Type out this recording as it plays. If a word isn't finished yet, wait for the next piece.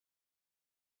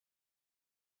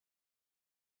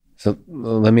So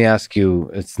let me ask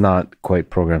you, it's not quite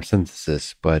program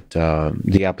synthesis, but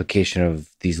the application of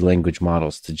these language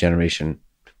models to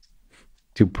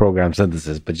program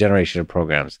synthesis, but generation of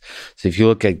programs. So if you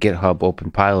look at GitHub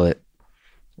Open Pilot,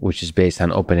 which is based on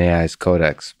OpenAI's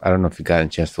Codex, I don't know if you got a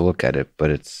chance to look at it, but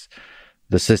it's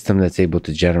the system that's able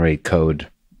to generate code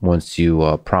once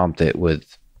you prompt it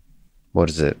with, what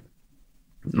is it?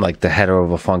 Like the header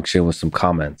of a function with some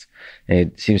comments. And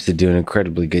it seems to do an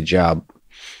incredibly good job,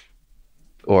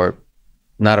 or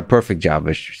not a perfect job,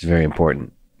 which is very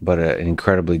important, but an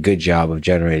incredibly good job of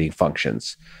generating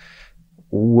functions.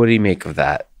 What do you make of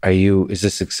that? Is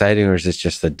this exciting, or is this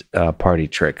just a party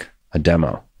trick, a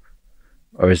demo?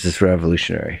 Or is this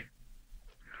revolutionary?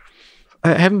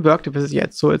 I haven't worked with it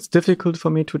yet, so it's difficult for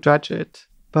me to judge it.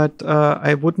 But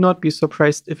I would not be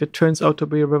surprised if it turns out to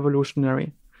be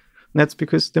revolutionary. And that's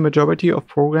because the majority of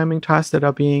programming tasks that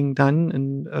are being done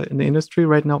in the industry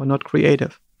right now are not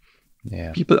creative.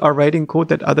 Yeah. People are writing code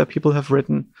that other people have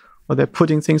written, or they're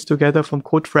putting things together from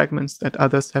code fragments that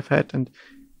others have had. And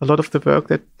a lot of the work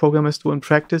that programmers do in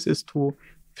practice is to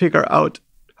figure out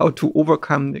how to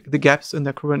overcome the gaps in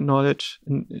their current knowledge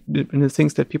in the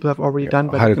things that people have already done.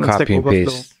 How to copy and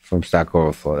paste from Stack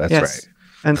Overflow. That's right.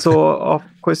 And so, of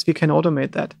course, we can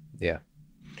automate that. Yeah.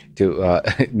 To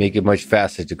make it much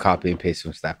faster to copy and paste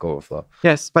from Stack Overflow.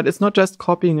 Yes, but it's not just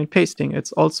copying and pasting.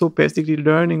 It's also basically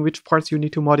learning which parts you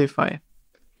need to modify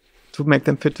to make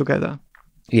them fit together.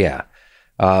 Yeah.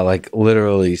 Like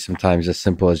literally sometimes as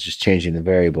simple as just changing the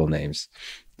variable names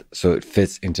so it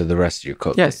fits into the rest of your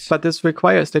code Yes, base. but this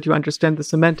requires that you understand the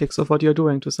semantics of what you're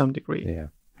doing to some degree. Yeah.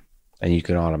 And you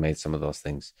can automate some of those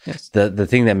things. Yes. The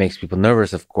thing that makes people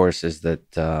nervous, of course, is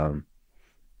that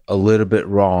a little bit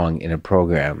wrong in a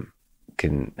program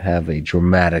can have a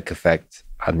dramatic effect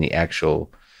on the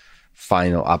actual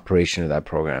final operation of that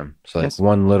program. So like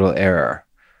one little error,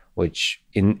 which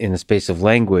in the space of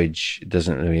language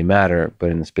doesn't really matter, but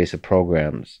in the space of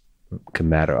programs can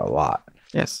matter a lot.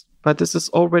 Yes, but this is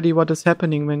already what is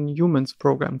happening when humans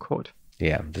program code.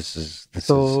 Yeah,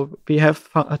 we have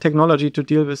a technology to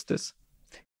deal with this.